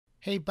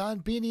Hey Bon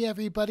Beanie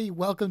everybody,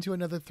 welcome to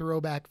another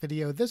throwback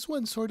video. This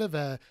one's sort of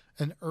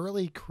an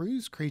early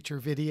cruise creature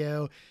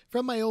video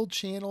from my old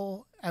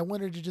channel. I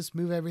wanted to just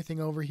move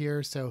everything over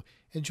here, so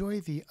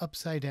enjoy the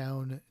upside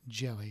down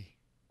jelly.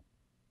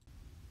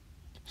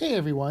 Hey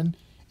everyone,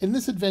 in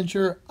this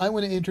adventure I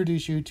want to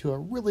introduce you to a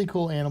really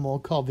cool animal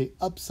called the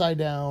upside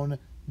down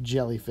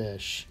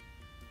jellyfish.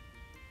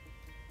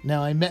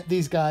 Now I met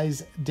these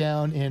guys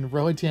down in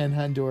Roatan,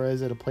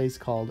 Honduras at a place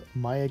called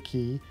Maya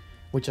Key,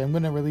 which I'm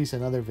going to release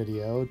another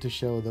video to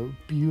show the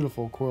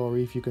beautiful coral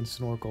reef you can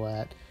snorkel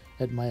at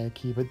Maya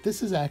Key. But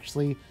this is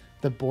actually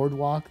the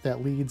boardwalk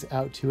that leads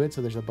out to it.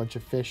 So there's a bunch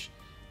of fish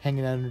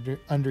hanging out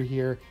under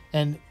here.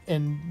 And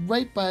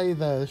right by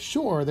the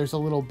shore, there's a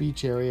little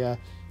beach area,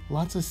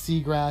 lots of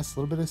seagrass, a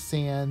little bit of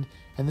sand.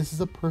 And this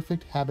is a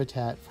perfect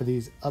habitat for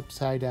these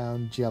upside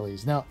down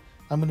jellies. Now,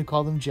 I'm going to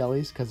call them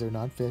jellies because they're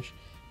not fish.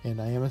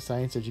 And I am a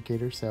science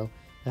educator, so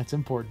that's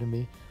important to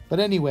me. But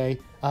anyway,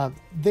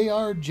 they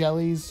are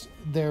jellies.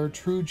 They're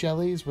true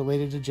jellies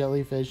related to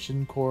jellyfish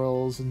and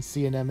corals and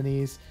sea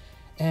anemones.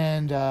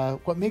 And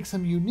what makes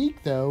them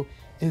unique, though,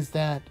 is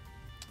that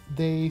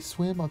they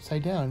swim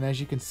upside down. And as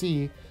you can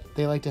see,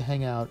 they like to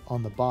hang out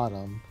on the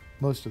bottom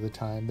most of the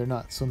time. They're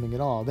not swimming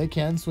at all. They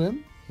can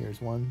swim. Here's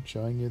one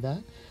showing you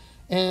that.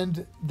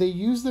 And they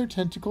use their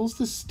tentacles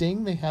to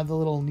sting. They have the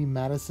little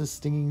nematocyst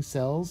stinging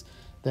cells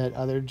that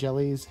other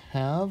jellies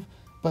have.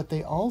 But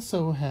they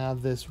also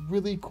have this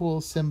really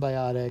cool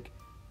symbiotic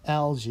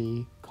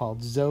algae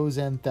called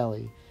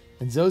zooxanthellae.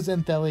 And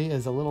zooxanthellae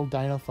is a little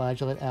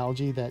dinoflagellate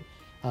algae that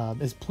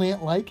is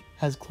plant-like,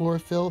 has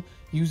chlorophyll,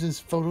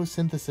 uses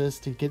photosynthesis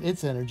to get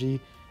its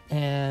energy,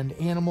 and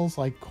animals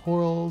like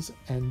corals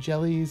and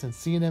jellies and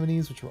sea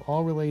anemones, which are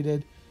all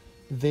related,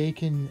 they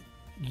can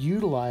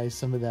utilize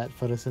some of that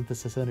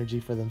photosynthesis energy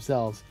for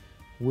themselves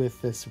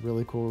with this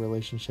really cool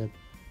relationship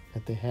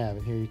that they have.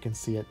 And here you can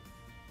see it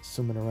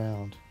swimming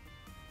around.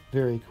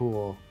 Very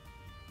cool.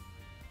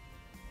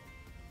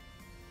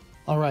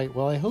 Alright,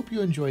 well I hope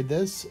you enjoyed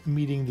this,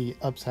 meeting the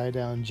upside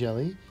down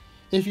jelly.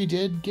 If you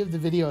did, give the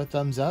video a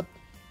thumbs up.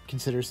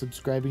 Consider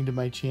subscribing to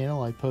my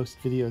channel. I post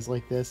videos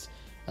like this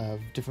of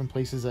different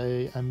places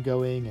I'm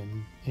going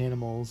and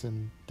animals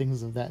and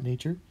things of that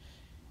nature.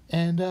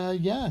 And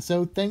yeah,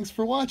 so thanks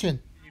for watching.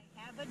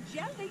 I have a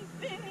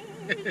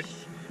jellyfish.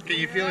 Can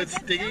you feel it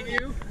stinging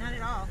you? Not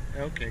at all.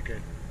 Okay,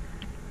 good.